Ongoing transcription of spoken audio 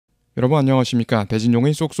여러분 안녕하십니까?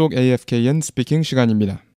 배진용의 쏙쏙afkn 스피킹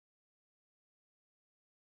시간입니다.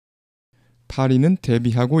 파리는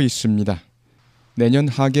대비하고 있습니다. 내년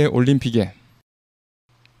하계 올림픽에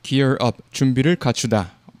Gear up, 준비를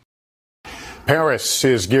갖추다. Paris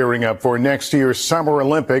is gearing up for next year's Summer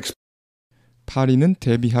Olympics. 파리는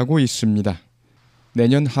대비하고 있습니다.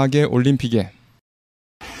 내년 하계 올림픽에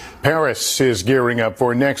Paris is gearing up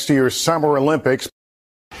for next year's Summer Olympics.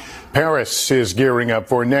 Paris is gearing up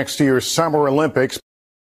for next year's Summer Olympics.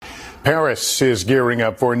 Paris is gearing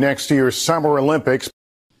up for next year's Summer Olympics.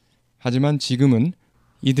 하지만 지금은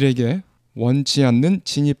이들에게 원치 않는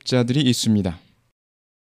침입자들이 있습니다.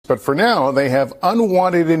 But for now, they have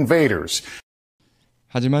unwanted invaders.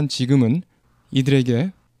 하지만 지금은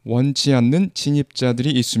이들에게 원치 않는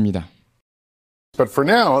침입자들이 있습니다. But for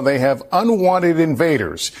now, they have unwanted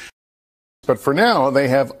invaders. But for now, they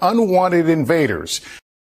have unwanted invaders.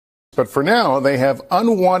 But for now, they have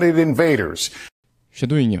unwanted invaders.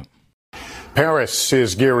 쉐도잉요. Paris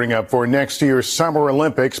is gearing up for next year's Summer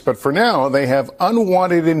Olympics, but for now, they have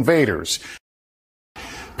unwanted invaders.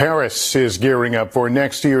 Paris is gearing up for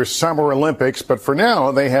next year's Summer Olympics, but for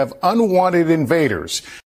now, they have unwanted invaders.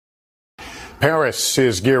 Paris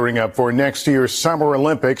is gearing up for next year's Summer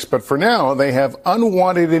Olympics, but for now, they have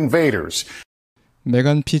unwanted invaders.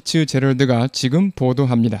 메간 피츠제럴드가 지금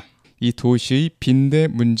보도합니다. 이 도시의 빈대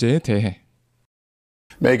문제에 대해.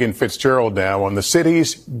 Megan Fitzgerald now on the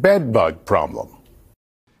city's bedbug problem.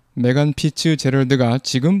 메간 피츠제럴드가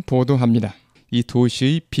지금 보도합니다. 이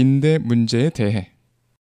도시의 빈대 문제에 대해.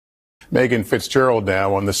 Megan Fitzgerald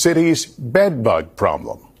now on the city's bedbug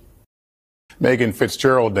problem. Megan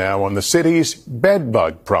Fitzgerald now on the city's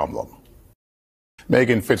bedbug problem.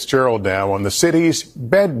 Megan Fitzgerald now on the city's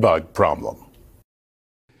bedbug problem.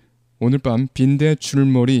 오늘 밤 빈대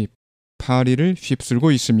출몰이 파리를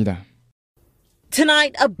휩쓸고 있습니다.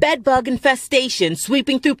 Tonight, a bedbug infestation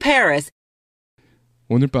sweeping through Paris.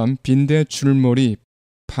 오늘 밤 빈대 출몰이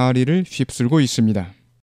파리를 휩쓸고 있습니다.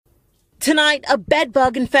 Tonight, a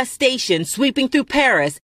bedbug infestation sweeping through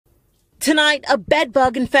Paris. Tonight, a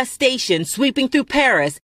bedbug infestation sweeping through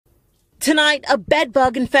Paris. Tonight, a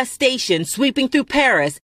bedbug infestation sweeping through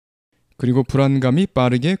Paris. 그리고 불안감이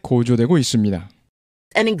빠르게 고조되고 있습니다.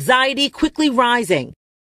 And anxiety quickly rising.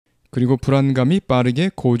 그리고 불안감이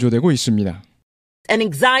빠르게 고조되고 있습니다. And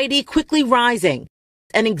anxiety quickly rising.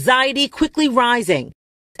 And anxiety quickly rising.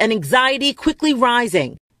 And anxiety quickly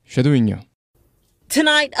rising. 쉐도잉요.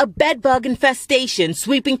 Tonight, a bedbug infestation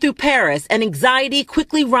sweeping through Paris and anxiety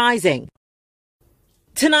quickly rising.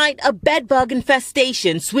 Tonight, a bedbug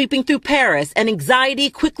infestation sweeping through Paris and anxiety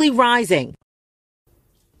quickly rising.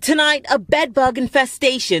 Tonight, a bedbug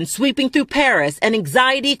infestation sweeping through Paris and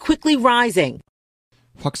anxiety quickly rising.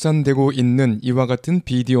 확산되고 있는 이와 같은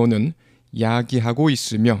비디오는 야기하고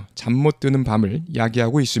있으며 잠 못 드는 밤을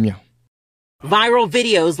야기하고 있으며 Viral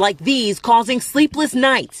videos like these causing sleepless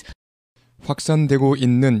nights. 확산되고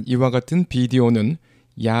있는 이와 같은 비디오는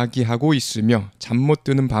야기하고 있으며 잠 못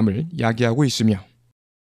드는 밤을 야기하고 있으며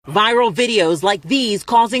Viral videos like these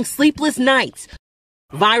causing sleepless nights.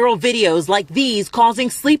 Viral videos like these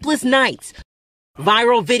causing sleepless nights.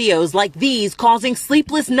 Viral videos like these causing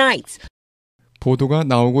sleepless nights. 보도가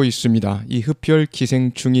나오고 있습니다. 이 흡혈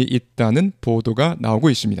기생충이 있다는 보도가 나오고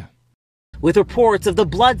있습니다. With reports of the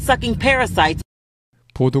blood-sucking parasites.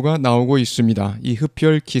 보도가 나오고 있습니다. 이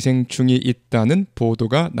흡혈 기생충이 있다는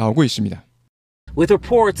보도가 나오고 있습니다. With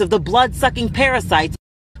reports of the blood-sucking parasites.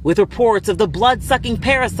 With reports of the blood-sucking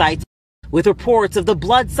parasites. With reports of the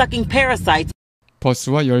blood-sucking parasites.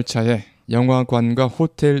 버스와 열차에 영화관과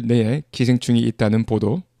호텔 내에 기생충이 있다는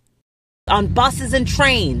보도. On buses and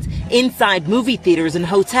trains, inside movie theaters and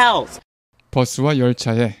hotels. 버스와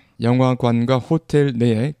열차에 영화관과 호텔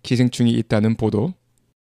내에 기생충이 있다는 보도.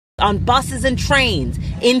 On buses and trains,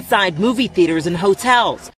 inside movie theaters and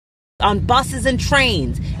hotels. On buses and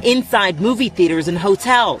trains, inside movie theaters and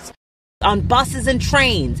hotels. On buses and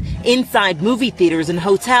trains, inside movie theaters and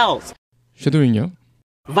hotels. 쉐도잉요.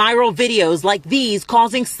 Viral videos like these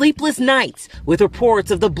causing sleepless nights with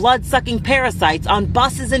reports of the blood-sucking parasites on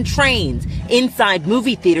buses and trains, inside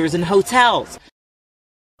movie theaters and hotels.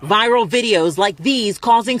 Viral videos like these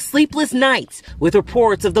causing sleepless nights with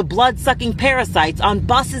reports of the blood-sucking parasites on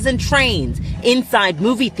buses and trains, inside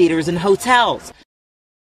movie theaters and hotels.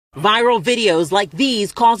 Viral videos like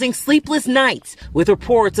these causing sleepless nights with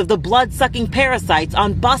reports of the blood-sucking parasites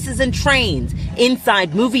on buses and trains,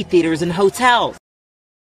 inside movie theaters and hotels.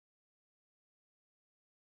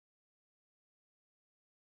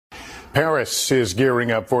 Paris is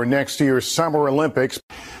gearing up for next year's Summer Olympics.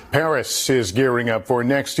 Paris is gearing up for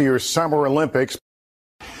next year's Summer Olympics.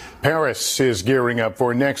 Paris is gearing up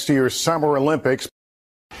for next year's Summer Olympics.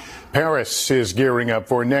 Paris is gearing up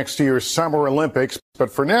for next year's Summer Olympics,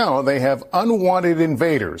 but for now they have unwanted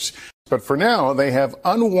invaders. But for now they have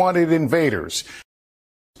unwanted invaders.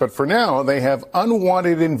 But for now they have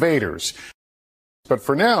unwanted invaders. But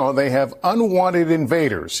for now they have unwanted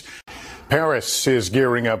invaders. Paris is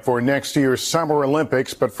gearing up for next year's Summer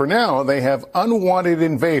Olympics, but for now they have unwanted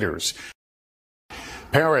invaders.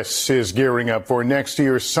 Paris is gearing up for next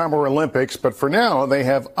year's Summer Olympics, but for now they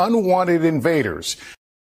have unwanted invaders.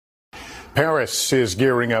 Paris is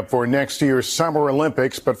gearing up for next year's Summer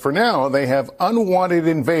Olympics, but for now they have unwanted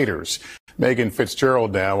invaders. Megan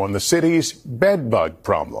Fitzgerald now on the city's bedbug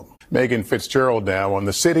problem. Megan Fitzgerald now on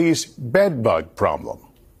the city's bedbug problem.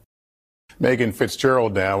 Megan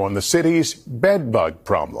Fitzgerald now on the city's bedbug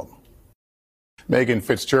problem. Megan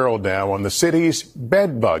Fitzgerald now on the city's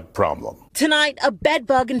bedbug problem. Tonight, a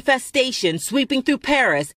bedbug infestation sweeping through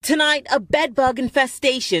Paris. Tonight, a bedbug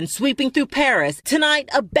infestation sweeping through Paris. Tonight,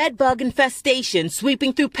 a bedbug infestation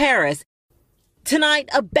sweeping through Paris. Tonight,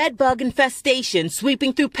 a bedbug infestation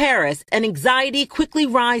sweeping through Paris. An anxiety quickly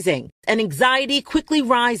rising. An anxiety quickly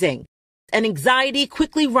rising. An anxiety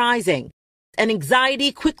quickly rising. An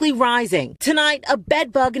anxiety quickly rising. Tonight, a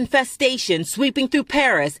bedbug infestation sweeping through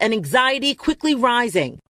Paris. An anxiety quickly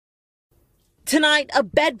rising. Tonight, a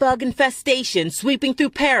bedbug infestation sweeping through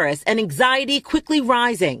Paris. An anxiety quickly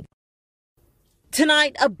rising.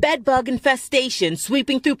 Tonight, a bedbug infestation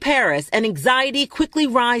sweeping through Paris. An anxiety quickly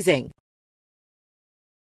rising.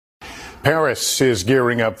 Paris is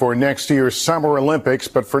gearing up for next year's Summer Olympics,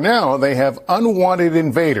 but for now they have unwanted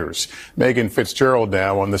invaders. Megan Fitzgerald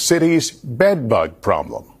now on the city's bedbug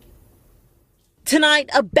problem.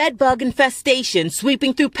 Tonight, a bedbug infestation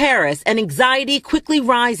sweeping through Paris. An anxiety quickly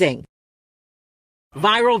rising.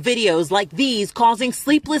 Viral videos like these causing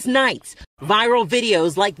sleepless nights. Viral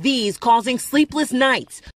videos like these causing sleepless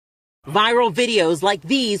nights. Viral videos like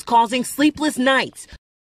these causing sleepless nights.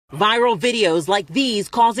 Viral videos like these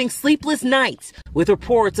causing sleepless nights, with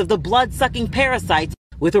reports of the blood-sucking parasites,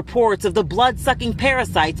 with reports of the blood-sucking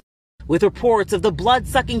parasites, with reports of the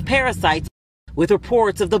blood-sucking parasites, with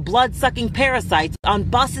reports of the blood-sucking parasites on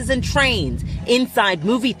buses and trains, inside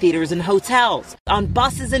movie theaters and hotels, on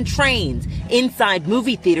buses and trains, inside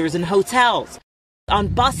movie theaters and hotels, on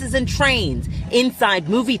buses and trains, inside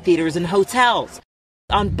movie theaters and hotels,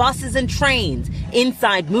 on buses and trains,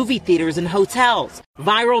 inside movie theaters and hotels.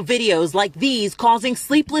 Viral videos like these causing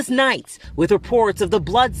sleepless nights, with reports of the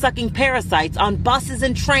blood-sucking parasites on buses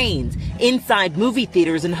and trains, inside movie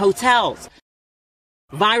theaters and hotels.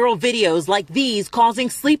 Viral videos like these causing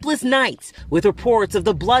sleepless nights, with reports of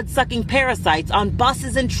the blood-sucking parasites on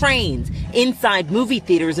buses and trains, inside movie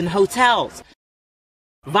theaters and hotels.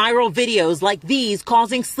 Viral videos like these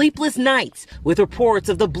causing sleepless nights, with reports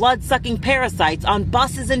of the blood-sucking parasites on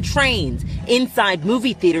buses and trains, inside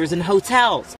movie theaters and hotels.